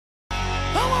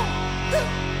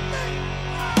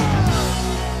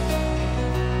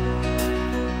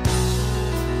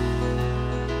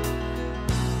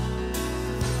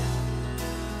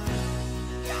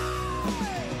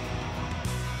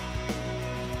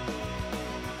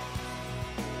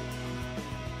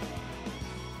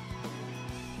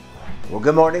Well,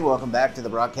 good morning. Welcome back to the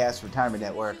Broadcast Retirement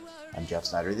Network. I'm Jeff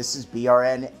Snyder. This is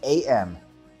BRN AM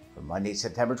for Monday,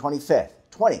 September 25th,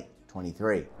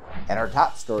 2023. And our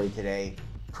top story today,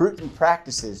 prudent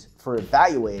practices for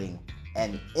evaluating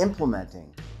and implementing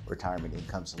retirement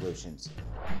income solutions.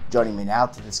 Joining me now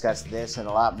to discuss this and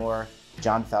a lot more,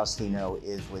 John Faustino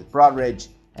is with Broadridge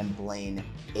and Blaine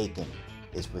Aiken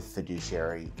is with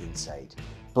Fiduciary Insight.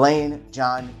 Blaine,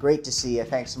 John, great to see you.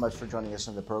 Thanks so much for joining us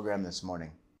on the program this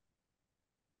morning.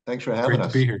 Thanks for having us. Great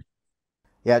to be here.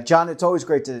 Yeah, John, it's always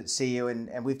great to see you.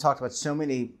 And we've talked about so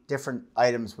many different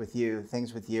items with you,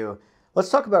 things with you. Let's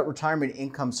talk about retirement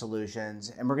income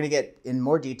solutions. And we're going to get in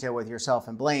more detail with yourself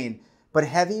and Blaine. But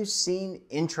have you seen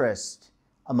interest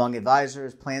among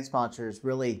advisors, plan sponsors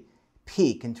really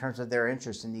peak in terms of their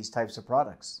interest in these types of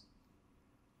products?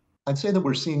 I'd say that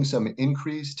we're seeing some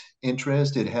increased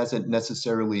interest. It hasn't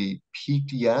necessarily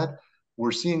peaked yet.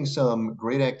 We're seeing some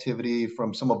great activity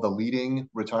from some of the leading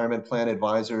retirement plan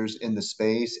advisors in the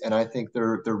space, and I think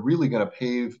they're really going to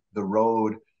pave the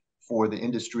road for the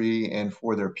industry and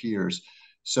for their peers.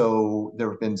 So there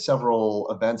have been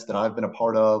several events that I've been a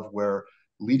part of where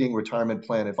leading retirement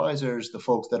plan advisors, the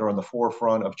folks that are on the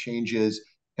forefront of changes,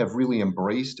 have really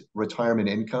embraced retirement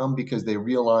income because they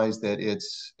realize that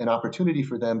it's an opportunity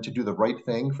for them to do the right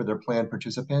thing for their plan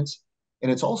participants.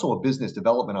 And it's also a business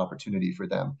development opportunity for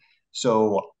them.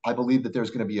 So I believe that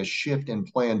there's going to be a shift in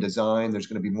plan design. There's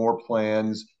going to be more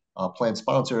plans, plan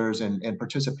sponsors and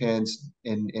participants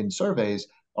in surveys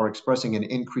are expressing an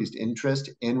increased interest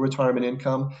in retirement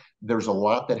income. There's a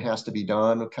lot that has to be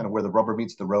done, kind of where the rubber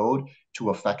meets the road, to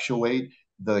effectuate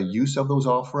the use of those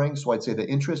offerings. So I'd say the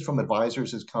interest from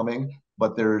advisors is coming,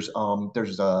 but there's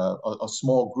a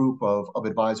small group of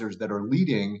advisors that are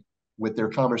leading with their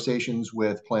conversations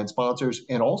with plan sponsors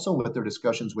and also with their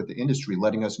discussions with the industry,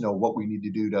 letting us know what we need to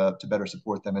do to better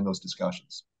support them in those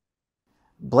discussions.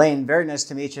 Blaine, very nice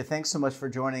to meet you. Thanks so much for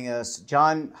joining us.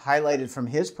 John highlighted from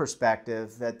his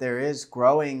perspective that there is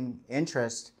growing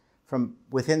interest from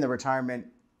within the retirement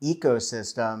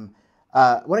ecosystem.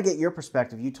 I want to get your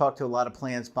perspective. You talk to a lot of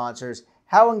plan sponsors.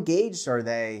 How engaged are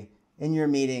they in your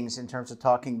meetings in terms of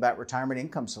talking about retirement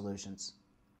income solutions?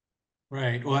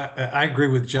 Right. Well, I agree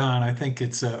with John. I think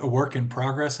it's a work in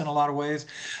progress in a lot of ways.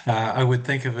 I would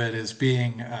think of it as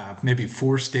being maybe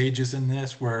four stages in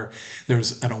this, where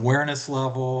there's an awareness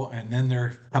level, and then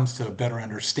there comes to a better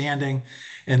understanding,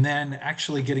 and then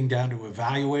actually getting down to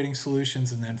evaluating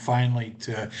solutions, and then finally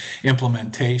to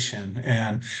implementation.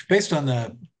 And based on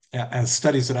the as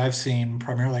studies that I've seen,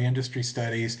 primarily industry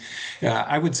studies,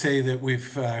 I would say that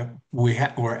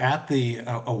we're at the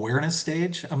awareness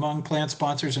stage among plan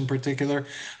sponsors in particular.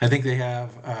 I think they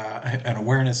have an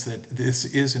awareness that this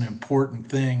is an important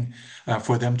thing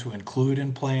for them to include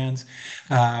in plans.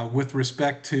 With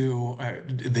respect to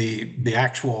the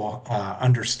actual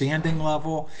understanding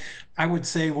level, I would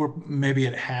say we're maybe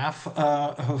at half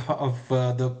of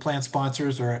the plan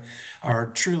sponsors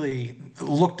are truly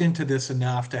looked into this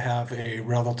enough to have a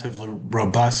relatively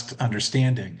robust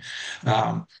understanding.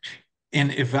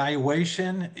 In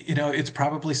evaluation, it's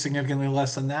probably significantly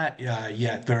less than that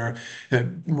yet. There are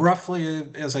roughly,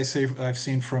 as I say, I've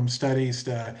seen from studies,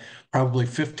 probably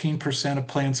 15% of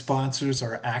plan sponsors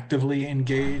are actively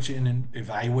engaged in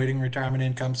evaluating retirement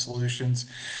income solutions.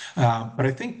 But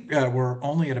I think we're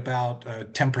only at about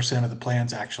 10% of the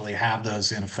plans actually have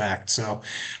those in effect. So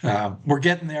we're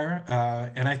getting there.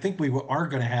 And I think we are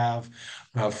going to have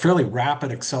fairly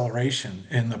rapid acceleration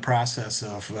in the process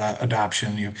of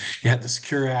adoption. You had the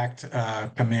Secure Act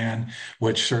come in,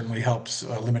 which certainly helps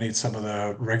eliminate some of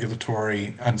the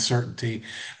regulatory uncertainty.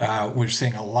 We're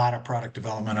seeing a lot of product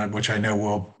development, on which I know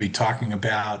we'll be talking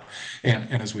about,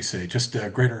 and as we say, just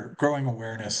a greater growing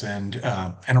awareness and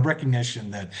a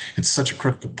recognition that it's such a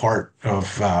critical part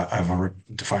of a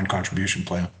defined contribution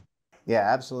plan. Yeah,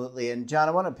 absolutely. And John,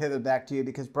 I want to pivot back to you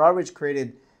because Broadridge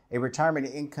created a retirement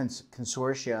income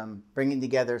consortium, bringing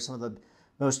together some of the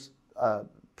most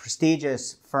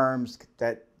prestigious firms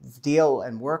that deal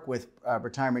and work with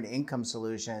retirement income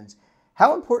solutions.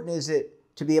 How important is it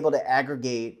to be able to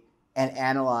aggregate and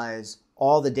analyze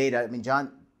all the data? I mean,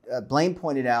 Blaine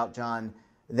pointed out, John,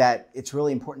 that it's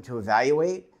really important to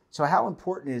evaluate. So how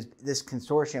important is this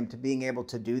consortium to being able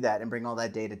to do that and bring all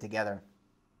that data together?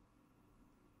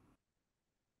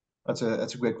 That's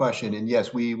a great question. And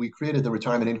yes, we created the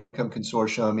Retirement Income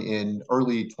Consortium in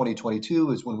early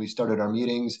 2022 is when we started our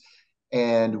meetings.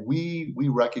 And we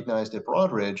recognized at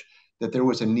Broadridge that there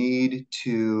was a need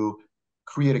to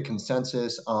create a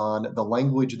consensus on the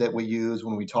language that we use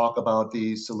when we talk about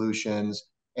these solutions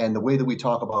and the way that we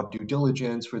talk about due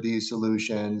diligence for these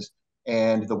solutions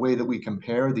and the way that we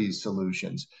compare these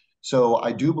solutions. So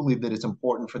I do believe that it's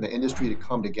important for the industry to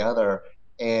come together.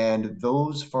 And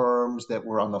those firms that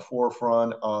were on the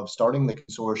forefront of starting the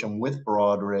consortium with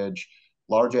Broadridge,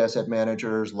 large asset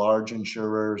managers, large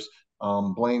insurers,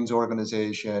 Blaine's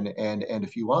organization, and a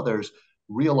few others,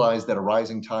 realized that a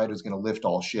rising tide is going to lift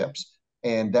all ships.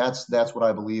 And that's what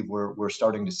I believe we're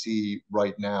starting to see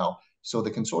right now. So the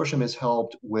consortium has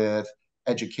helped with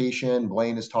education.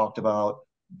 Blaine has talked about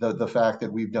the fact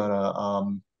that we've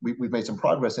done we've made some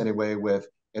progress anyway with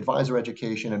advisor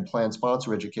education and plan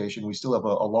sponsor education. We still have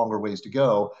a longer ways to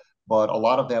go, but a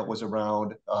lot of that was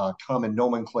around common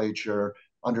nomenclature,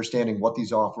 understanding what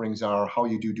these offerings are, how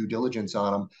you do due diligence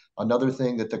on them. Another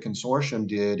thing that the consortium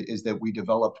did is that we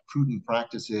developed prudent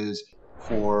practices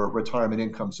for retirement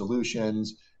income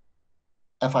solutions.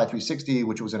 FI360,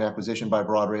 which was an acquisition by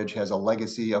Broadridge, has a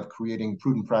legacy of creating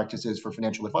prudent practices for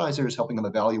financial advisors, helping them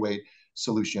evaluate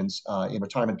solutions in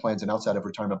retirement plans and outside of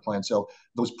retirement plans. So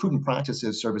those prudent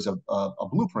practices serve as a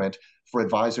blueprint for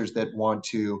advisors that want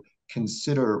to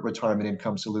consider retirement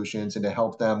income solutions and to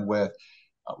help them with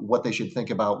what they should think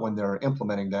about when they're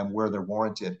implementing them, where they're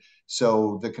warranted.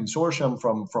 So the consortium,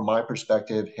 from my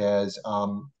perspective, has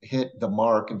hit the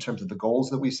mark in terms of the goals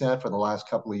that we set for the last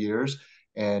couple of years.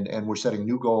 And we're setting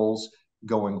new goals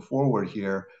going forward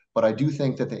here. But I do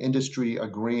think that the industry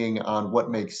agreeing on what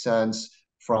makes sense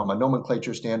from a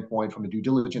nomenclature standpoint, from a due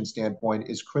diligence standpoint,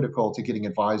 is critical to getting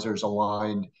advisors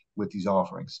aligned with these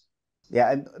offerings.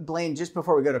 Yeah, and Blaine, just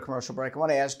before we go to commercial break, I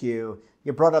want to ask you,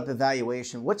 you brought up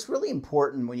evaluation. What's really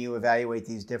important when you evaluate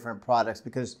these different products?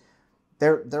 Because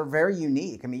they're very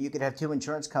unique. I mean, you could have two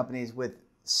insurance companies with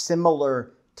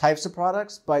similar types of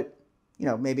products, but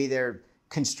maybe they're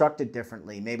constructed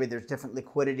differently. Maybe there's different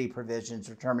liquidity provisions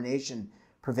or termination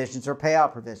provisions or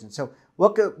payout provisions. So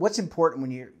what's important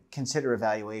when you consider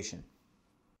evaluation?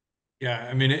 Yeah,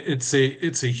 I mean it's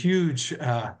a huge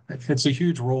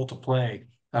role to play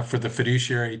for the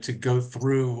fiduciary to go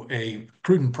through a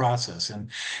prudent process. And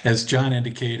as John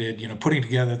indicated, putting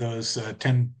together those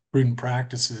 10 prudent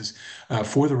practices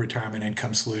for the retirement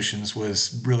income solutions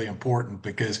was really important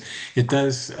because it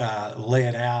does lay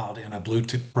it out in a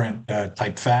blueprint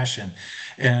type fashion.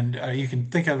 And you can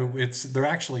think of it, they're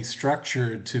actually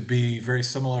structured to be very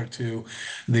similar to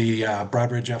the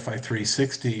Broadridge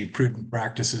FI360 prudent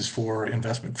practices for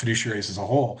investment fiduciaries as a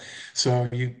whole. So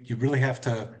you really have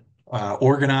to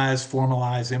organize,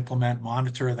 formalize, implement,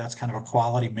 monitor. That's kind of a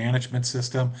quality management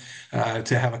system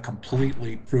to have a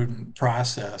completely prudent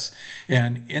process.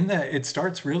 And in that, it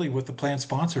starts really with the plan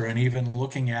sponsor and even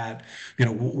looking at,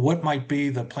 what might be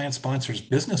the plan sponsor's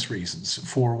business reasons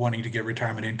for wanting to get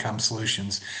retirement income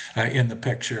solutions in the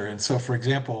picture. And so, for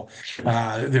example,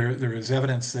 there is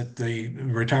evidence that the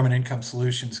retirement income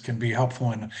solutions can be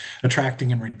helpful in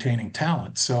attracting and retaining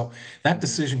talent. So that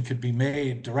decision could be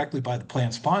made directly by the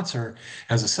plan sponsor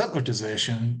as a settler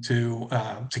decision to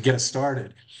get us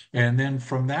started. And then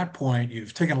from that point,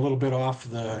 you've taken a little bit off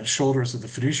the shoulders of the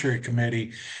fiduciary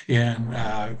committee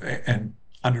and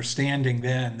understanding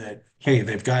then that, hey,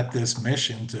 they've got this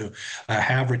mission to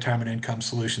have retirement income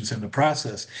solutions in the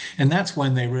process. And that's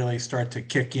when they really start to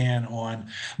kick in on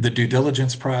the due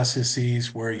diligence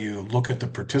processes where you look at the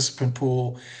participant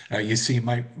pool, you see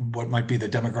what might be the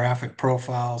demographic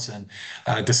profiles and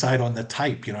decide on the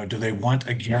type. Do they want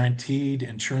a guaranteed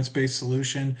insurance-based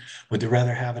solution? Would they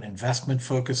rather have an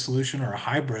investment-focused solution or a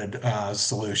hybrid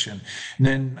solution? And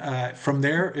then from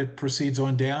there, it proceeds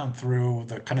on down through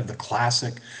the kind of the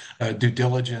classic due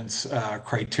diligence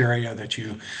criteria that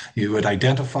you would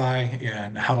identify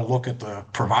and how to look at the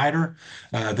provider,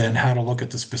 then how to look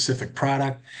at the specific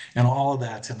product, and all of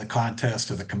that's in the context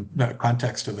of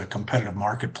the competitive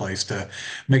marketplace to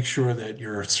make sure that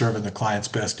you're serving the client's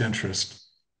best interest.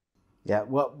 Yeah,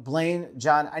 well, Blaine,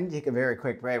 John, I need to take a very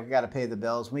quick break. We got to pay the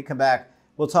bills. When we come back,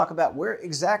 we'll talk about where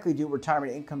exactly do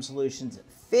retirement income solutions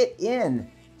fit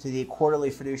in to the quarterly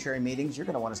fiduciary meetings. You're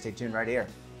going to want to stay tuned right here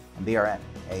on BRN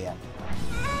AM.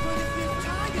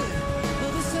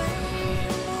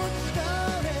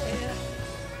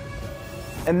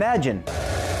 Imagine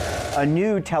a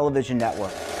new television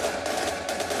network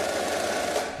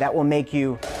that will make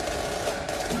you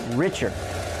richer,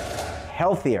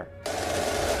 healthier,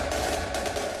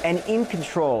 and in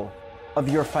control of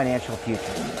your financial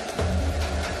future.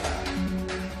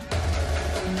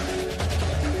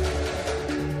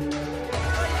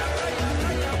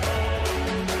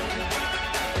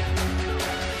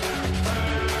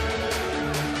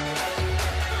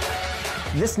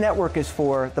 This network is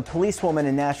for the policewoman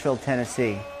in Nashville,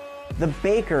 Tennessee, the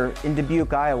baker in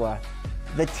Dubuque, Iowa,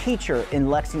 the teacher in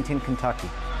Lexington, Kentucky.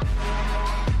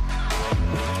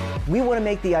 We want to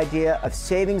make the idea of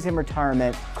savings and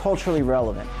retirement culturally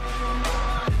relevant.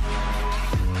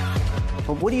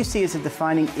 But what do you see as a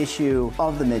defining issue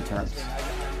of the midterms?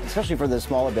 Especially for the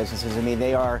smaller businesses. I mean,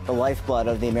 they are the lifeblood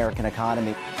of the American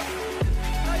economy.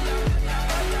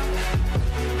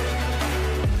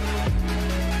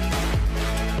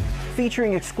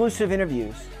 Featuring exclusive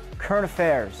interviews, current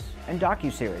affairs, and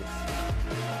docuseries.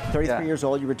 33 years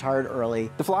old, you retired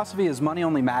early. The philosophy is money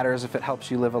only matters if it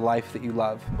helps you live a life that you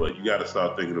love. But you got to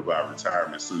start thinking about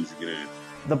retirement as soon as you get in.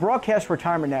 The Broadcast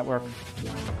Retirement Network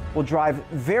will drive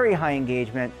very high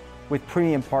engagement with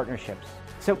premium partnerships.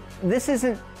 So this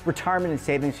isn't retirement and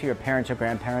savings for your parents or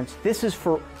grandparents. This is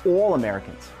for all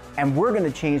Americans. And we're going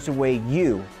to change the way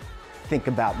you think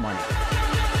about money.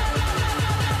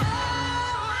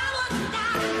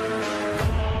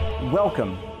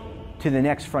 Welcome to the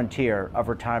next frontier of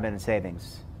retirement and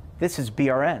savings. This is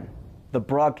BRN, the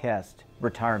Broadcast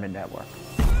Retirement Network.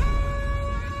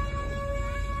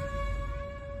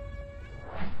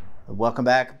 Welcome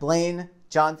back, Blaine.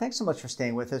 John, thanks so much for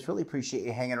staying with us. Really appreciate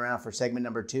you hanging around for segment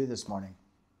number 2 this morning.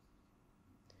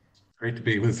 Great to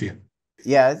be with you.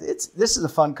 Yeah, this is a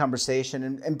fun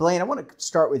conversation. And Blaine, I want to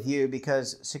start with you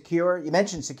because Secure, you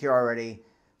mentioned Secure already,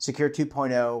 Secure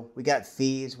 2.0, we got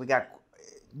fees, we got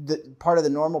part of the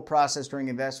normal process during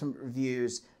investment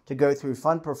reviews to go through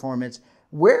fund performance.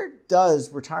 Where does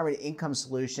retirement income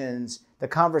solutions, the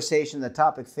conversation, the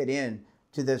topic fit in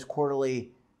to those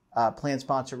quarterly plan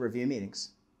sponsor review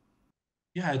meetings?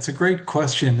 Yeah, it's a great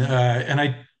question. And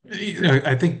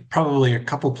I think probably a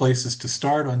couple places to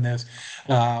start on this.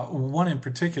 One in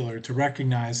particular, to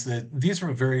recognize that these are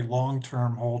a very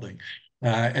long-term holding.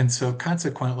 And so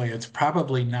consequently, it's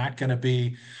probably not going to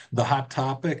be the hot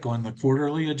topic on the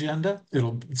quarterly agenda.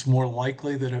 It's more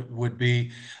likely that it would be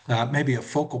maybe a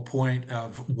focal point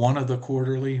of one of the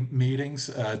quarterly meetings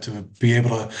to be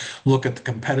able to look at the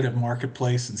competitive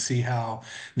marketplace and see how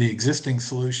the existing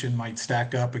solution might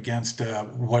stack up against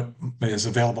what is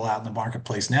available out in the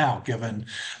marketplace now, given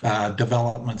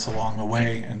developments along the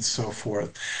way and so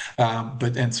forth.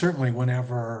 And certainly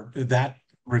whenever that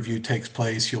review takes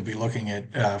place, you'll be looking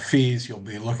at fees, you'll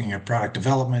be looking at product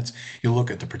developments, you'll look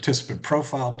at the participant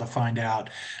profile to find out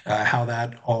how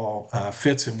that all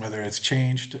fits and whether it's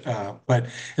changed. But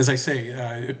as I say,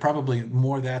 it probably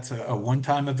more that's a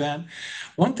one-time event.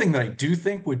 One thing that I do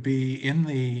think would be in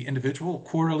the individual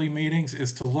quarterly meetings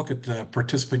is to look at the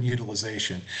participant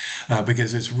utilization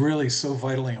because it's really so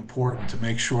vitally important to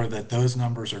make sure that those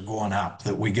numbers are going up,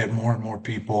 that we get more and more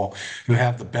people who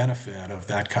have the benefit of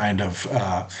that kind of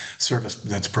service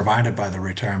that's provided by the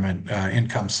retirement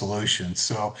income solution.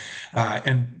 So,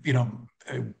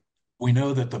 we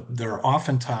know that there are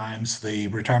oftentimes the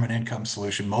retirement income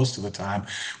solution, most of the time,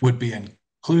 would be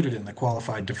included in the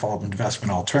qualified default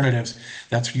investment alternatives.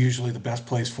 That's usually the best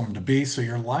place for them to be. So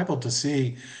you're liable to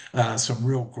see some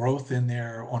real growth in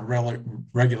there on a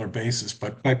regular basis.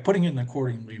 But by putting it in the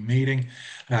quarterly meeting,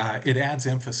 it adds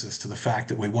emphasis to the fact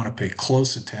that we want to pay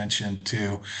close attention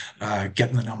to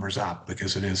getting the numbers up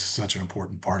because it is such an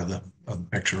important part of the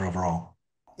picture overall.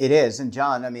 It is. And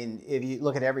John, I mean, if you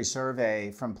look at every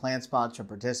survey from plan sponsor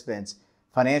participants,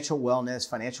 financial wellness,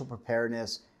 financial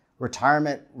preparedness,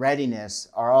 retirement readiness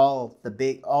are all at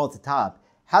the top.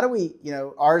 How do we,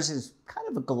 ours is kind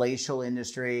of a glacial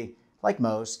industry, like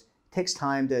most, takes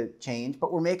time to change,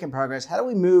 but we're making progress. How do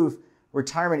we move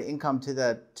retirement income to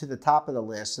the top of the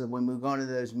list so that when we go into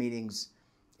those meetings,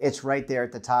 it's right there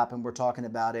at the top and we're talking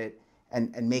about it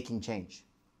and making change?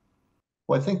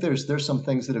 Well, I think there's some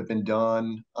things that have been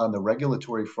done on the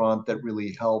regulatory front that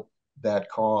really help that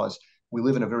cause. We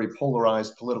live in a very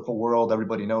polarized political world.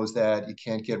 Everybody knows that. You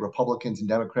can't get Republicans and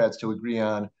Democrats to agree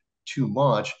on too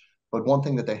much. But one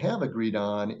thing that they have agreed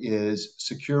on is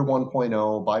Secure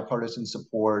 1.0, bipartisan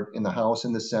support in the House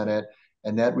and the Senate.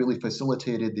 And that really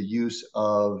facilitated the use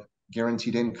of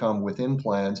guaranteed income within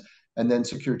plans. And then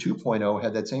Secure 2.0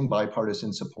 had that same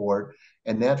bipartisan support.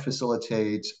 And that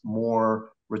facilitates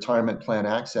more retirement plan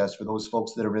access for those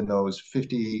folks that are in those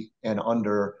 50 and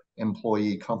under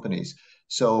employee companies.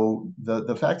 So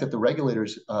the fact that the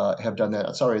regulators have done that,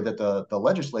 that the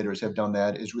legislators have done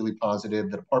that is really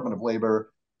positive. The Department of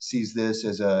Labor sees this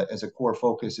as a core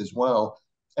focus as well.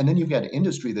 And then you've got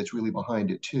industry that's really behind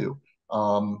it too.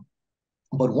 But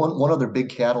one other big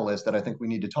catalyst that I think we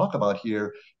need to talk about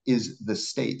here is the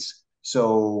states.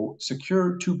 So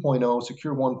Secure 2.0,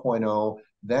 Secure 1.0,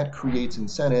 that creates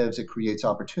incentives, it creates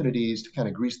opportunities to kind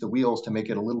of grease the wheels to make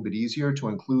it a little bit easier to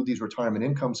include these retirement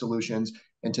income solutions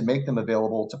and to make them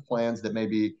available to plans that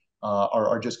maybe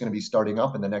are just going to be starting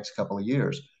up in the next couple of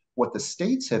years. What the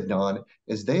states have done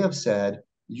is they have said,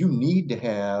 you need to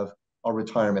have a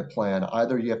retirement plan.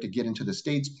 Either you have to get into the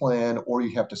state's plan or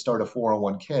you have to start a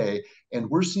 401k. And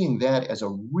we're seeing that as a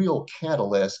real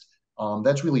catalyst.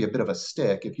 That's really a bit of a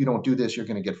stick. If you don't do this, you're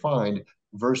going to get fined,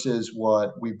 versus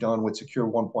what we've done with Secure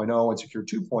 1.0 and Secure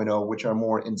 2.0, which are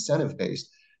more incentive based.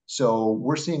 So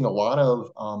we're seeing a lot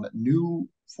of new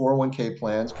 401k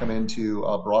plans come into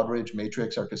Broadridge,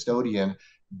 Matrix, our custodian,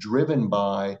 driven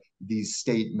by these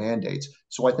state mandates.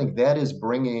 So I think that is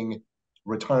bringing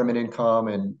retirement income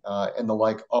and the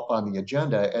like up on the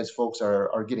agenda, as folks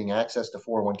are getting access to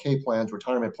 401k plans,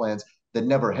 retirement plans that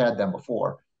never had them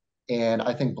before. And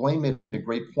I think Blaine made a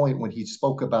great point when he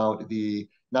spoke about the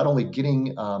not only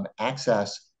getting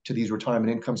access to these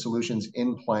retirement income solutions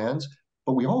in plans,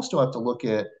 but we also have to look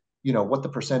at what the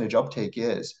percentage uptake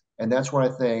is. And that's where I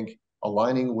think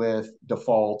aligning with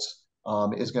defaults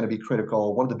is going to be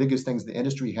critical. One of the biggest things the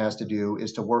industry has to do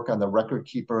is to work on the record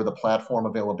keeper, the platform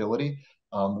availability.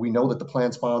 We know that the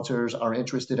plan sponsors are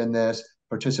interested in this.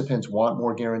 Participants want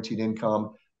more guaranteed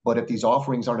income. But if these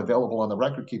offerings aren't available on the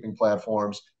record keeping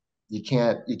platforms, you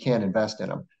can't invest in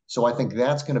them. So I think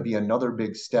that's going to be another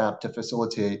big step to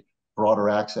facilitate broader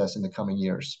access in the coming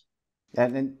years.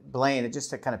 And then Blaine, just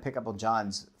to kind of pick up on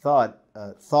John's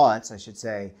thoughts, I should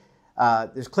say,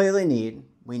 there's clearly a need.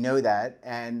 We know that,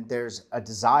 and there's a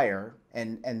desire,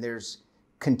 and there's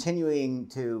continuing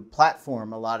to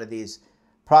platform a lot of these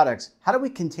products. How do we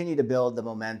continue to build the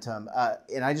momentum?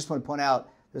 And I just want to point out,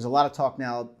 there's a lot of talk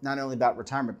now, not only about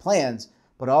retirement plans,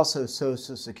 but also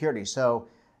Social Security. So,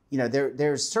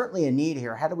 there's certainly a need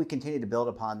here. How do we continue to build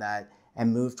upon that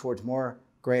and move towards more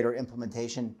greater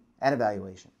implementation and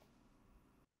evaluation?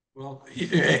 Well,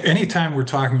 anytime we're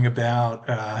talking about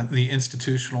the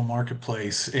institutional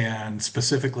marketplace and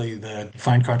specifically the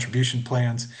defined contribution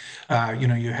plans,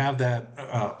 you have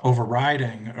that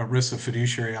overriding a risk of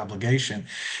fiduciary obligation.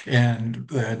 And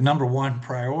the number one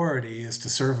priority is to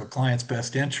serve a client's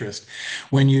best interest.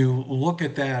 When you look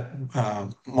at that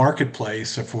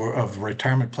marketplace of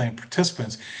retirement plan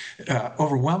participants,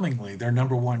 overwhelmingly, their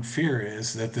number one fear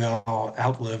is that they'll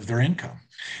outlive their income.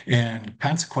 And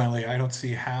consequently, I don't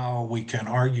see how we can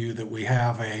argue that we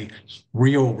have a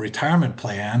real retirement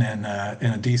plan in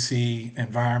a DC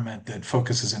environment that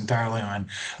focuses entirely on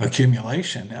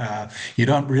accumulation. You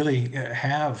don't really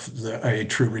have a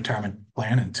true retirement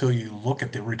plan until you look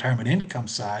at the retirement income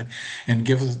side and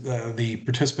give the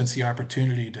participants the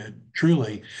opportunity to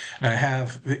truly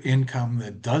have income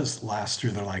that does last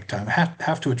through their lifetime.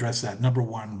 Have to address that number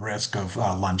one risk of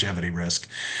longevity risk.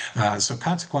 So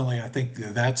consequently, I think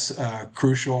that's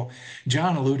crucial.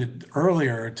 John alluded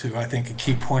earlier to, I think, a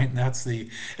key point, and that's the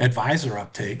advisor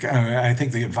uptake. I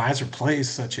think the advisor plays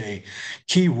such a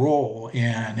key role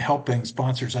in helping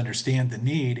sponsors understand the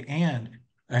need, and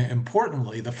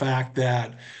importantly, the fact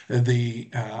that the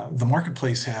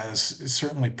marketplace has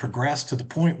certainly progressed to the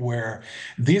point where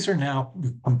these are now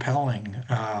compelling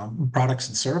products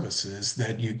and services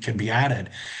that you can be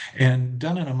added and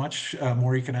done in a much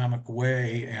more economic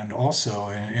way, and also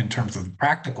in terms of the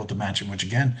practical dimension, which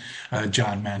again,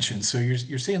 John mentioned. So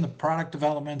you're seeing the product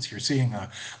developments, you're seeing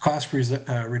cost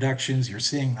reductions, you're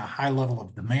seeing the high level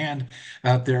of demand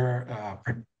out there,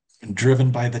 driven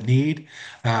by the need.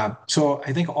 So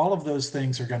I think all of those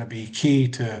things are going to be key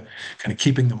to kind of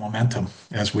keeping the momentum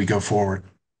as we go forward.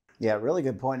 Yeah, really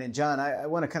good point. And John, I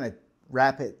want to kind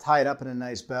of tie it up in a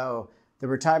nice bow. The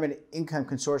Retirement Income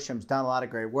Consortium's done a lot of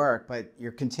great work, but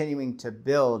you're continuing to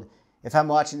build. If I'm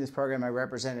watching this program, I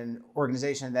represent an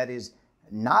organization that is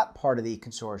not part of the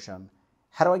consortium.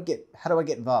 How do I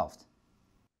get involved?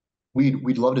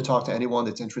 We'd love to talk to anyone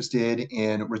that's interested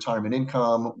in retirement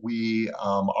income. We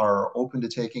are open to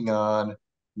taking on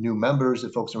new members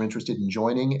if folks are interested in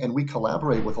joining, and we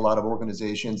collaborate with a lot of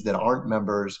organizations that aren't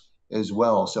members as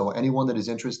well. So anyone that is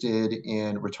interested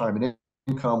in retirement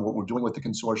income, what we're doing with the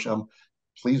consortium,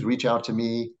 please reach out to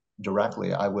me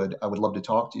directly. I would love to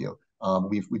talk to you.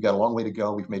 We've got a long way to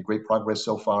go. We've made great progress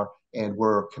so far, and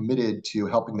we're committed to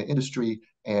helping the industry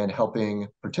and helping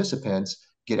participants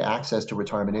get access to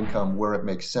retirement income where it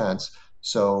makes sense.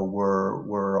 So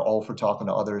we're all for talking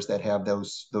to others that have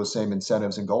those same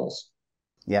incentives and goals.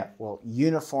 Yeah, well,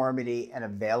 uniformity and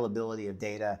availability of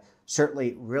data,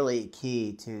 certainly really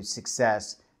key to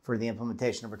success for the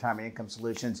implementation of retirement income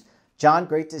solutions. John,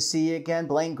 great to see you again.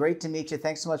 Blaine, great to meet you.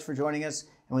 Thanks so much for joining us.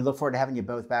 And we look forward to having you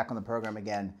both back on the program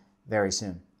again very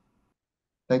soon.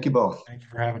 Thank you both. Thank you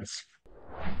for having us.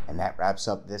 And that wraps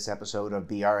up this episode of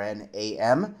BRN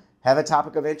AM. Have a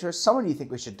topic of interest, someone you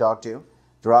think we should talk to,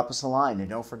 drop us a line. And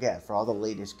don't forget, for all the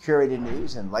latest curated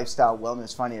news and lifestyle,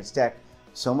 wellness, finance, tech,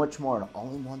 so much more in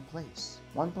only one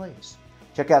place.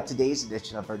 Check out today's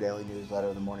edition of our daily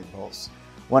newsletter, The Morning Pulse.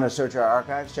 Want to search our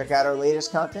archives, check out our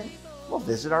latest content? Well,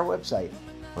 visit our website.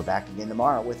 We're back again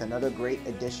tomorrow with another great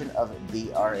edition of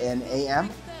BRN AM.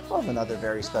 We'll have another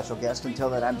very special guest. Until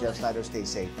then, I'm Jeff Snyder. Stay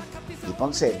safe. Keep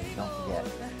on saving. Don't forget.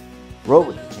 Roll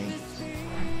with the changes.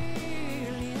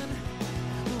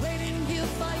 Waiting here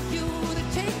for you to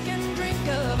take and drink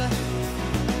of.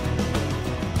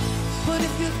 But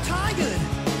if you're tired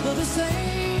of the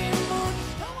same old,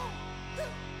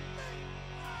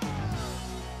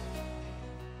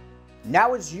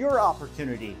 Now is your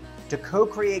opportunity to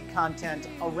co-create content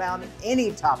around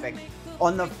any topic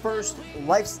on the First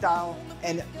Lifestyle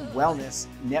and Wellness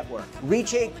Network.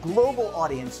 Reach a global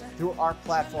audience through our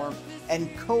platform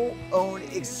and co-own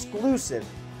exclusive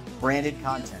branded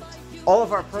content. All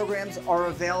of our programs are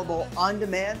available on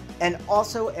demand and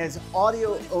also as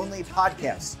audio-only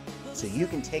podcasts, so you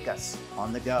can take us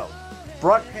on the go.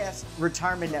 Broadcast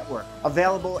Retirement Network,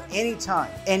 available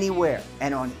anytime, anywhere,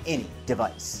 and on any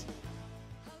device.